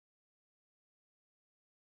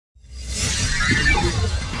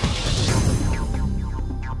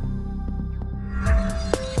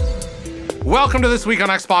Welcome to This Week on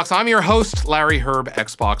Xbox. I'm your host, Larry Herb,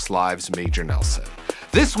 Xbox Live's Major Nelson.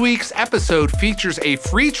 This week's episode features a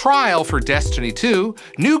free trial for Destiny 2,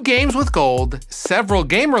 new games with gold, several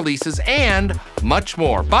game releases, and much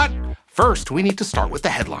more. But first, we need to start with the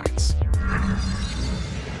headlines.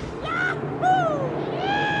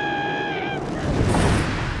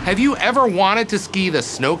 Have you ever wanted to ski the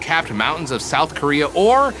snow-capped mountains of South Korea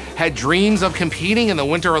or had dreams of competing in the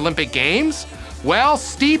Winter Olympic Games? Well,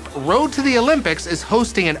 Steep Road to the Olympics is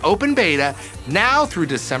hosting an open beta now through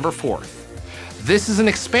December 4th. This is an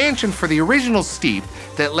expansion for the original Steep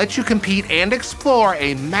that lets you compete and explore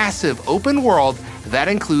a massive open world that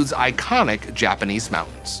includes iconic Japanese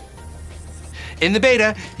mountains. In the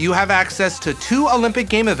beta, you have access to 2 Olympic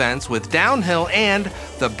game events with downhill and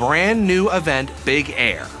the brand new event Big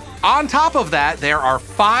Air. On top of that, there are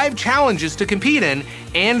 5 challenges to compete in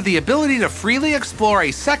and the ability to freely explore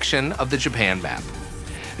a section of the Japan map.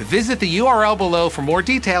 Visit the URL below for more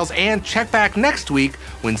details and check back next week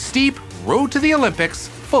when Steep Road to the Olympics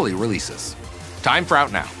fully releases. Time for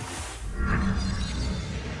Out Now.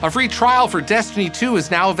 A free trial for Destiny 2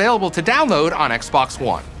 is now available to download on Xbox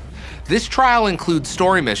One. This trial includes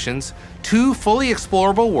story missions, 2 fully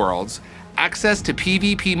explorable worlds, access to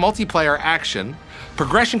PvP multiplayer action,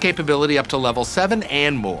 progression capability up to level 7,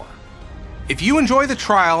 and more. If you enjoy the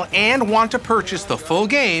trial and want to purchase the full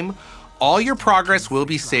game, all your progress will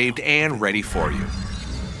be saved and ready for you.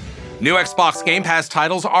 New Xbox Game Pass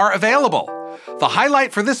titles are available. The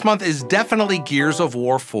highlight for this month is definitely Gears of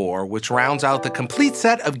War 4, which rounds out the complete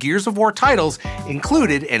set of Gears of War titles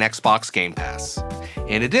included in Xbox Game Pass.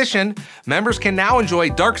 In addition, members can now enjoy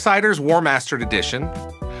Darksiders War Mastered Edition,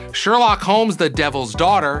 Sherlock Holmes: The Devil's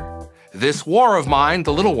Daughter, This War of Mine: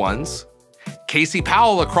 The Little Ones, Casey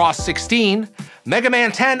Powell Across 16, Mega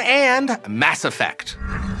Man 10, and Mass Effect.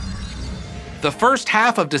 The first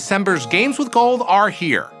half of December's Games with Gold are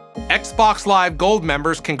here. Xbox Live Gold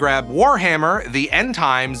members can grab Warhammer: The End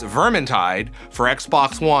Times Vermintide for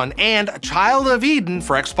Xbox One and Child of Eden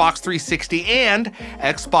for Xbox 360 and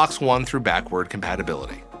Xbox One through backward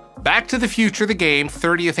compatibility. Back to the Future the Game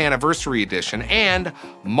 30th Anniversary Edition and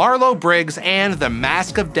Marlo Briggs and The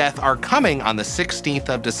Mask of Death are coming on the 16th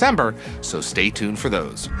of December, so stay tuned for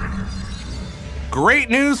those.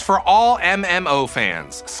 Great news for all MMO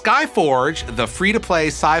fans. Skyforge, the free-to-play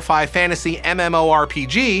sci-fi fantasy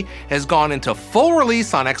MMORPG, has gone into full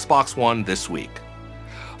release on Xbox One this week.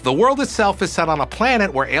 The world itself is set on a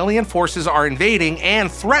planet where alien forces are invading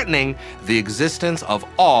and threatening the existence of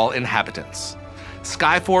all inhabitants.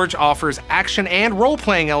 Skyforge offers action and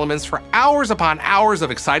role-playing elements for hours upon hours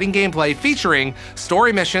of exciting gameplay featuring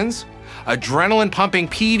story missions, adrenaline-pumping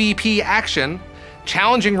PvP action,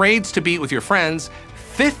 challenging raids to beat with your friends,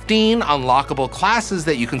 15 unlockable classes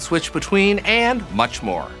that you can switch between, and much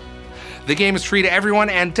more. The game is free to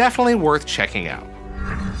everyone and definitely worth checking out.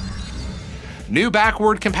 New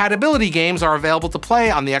backward compatibility games are available to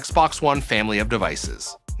play on the Xbox One family of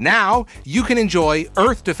devices. Now, you can enjoy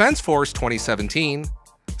Earth Defense Force 2017,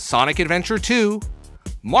 Sonic Adventure 2,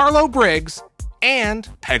 Marlo Briggs, and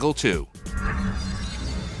Peggle 2.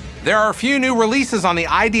 There are a few new releases on the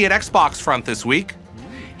ID at Xbox front this week.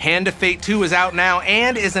 Hand of Fate 2 is out now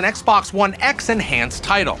and is an Xbox One X enhanced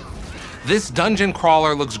title. This dungeon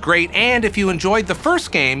crawler looks great, and if you enjoyed the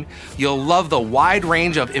first game, you'll love the wide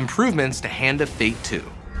range of improvements to Hand of Fate 2.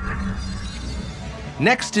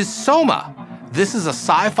 Next is Soma. This is a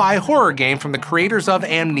sci-fi horror game from the creators of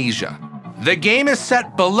Amnesia. The game is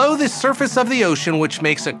set below the surface of the ocean, which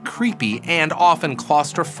makes a creepy and often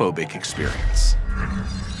claustrophobic experience.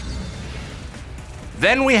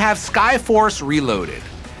 Then we have Skyforce Reloaded.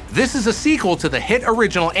 This is a sequel to the hit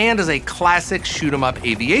original and is a classic shoot-'em-up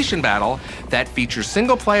aviation battle that features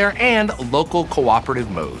single-player and local cooperative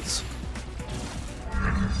modes.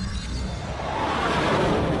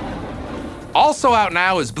 Also out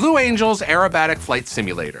now is Blue Angels Aerobatic Flight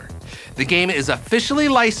Simulator. The game is officially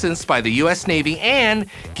licensed by the US Navy and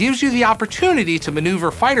gives you the opportunity to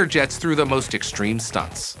maneuver fighter jets through the most extreme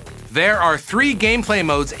stunts. There are 3 gameplay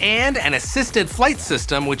modes and an assisted flight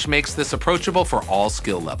system, which makes this approachable for all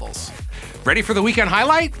skill levels. Ready for the weekend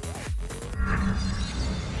highlight?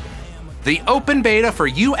 The open beta for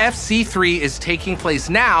UFC 3 is taking place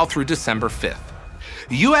now through December 5th.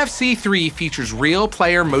 UFC 3 features real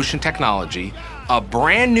player motion technology, a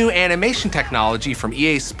brand new animation technology from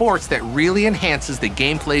EA Sports that really enhances the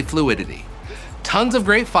gameplay fluidity, tons of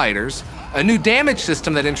great fighters, a new damage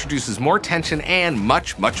system that introduces more tension, and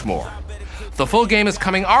much, much more. The full game is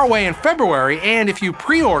coming our way in February, and if you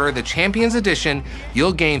pre-order the Champions Edition,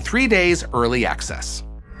 you'll gain 3 days early access.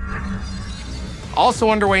 Also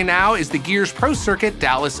underway now is the Gears Pro Circuit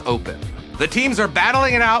Dallas Open. The teams are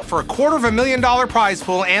battling it out for a $250,000 prize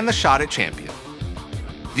pool and the shot at champion.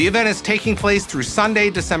 The event is taking place through Sunday,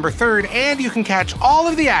 December 3rd, and you can catch all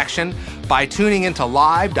of the action by tuning into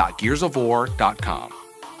live.gearsofwar.com.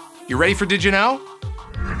 You ready for Did You Know?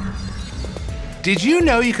 Did you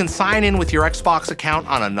know you can sign in with your Xbox account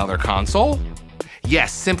on another console?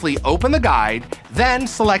 Yes, simply open the guide, then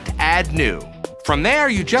select Add New. From there,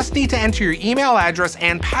 you just need to enter your email address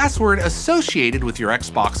and password associated with your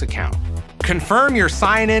Xbox account. Confirm your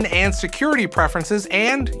sign-in and security preferences,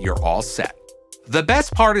 and you're all set. The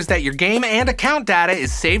best part is that your game and account data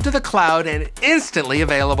is saved to the cloud and instantly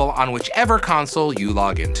available on whichever console you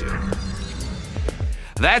log into.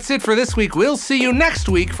 That's it for this week. We'll see you next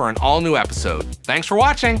week for an all-new episode. Thanks for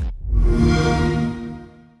watching.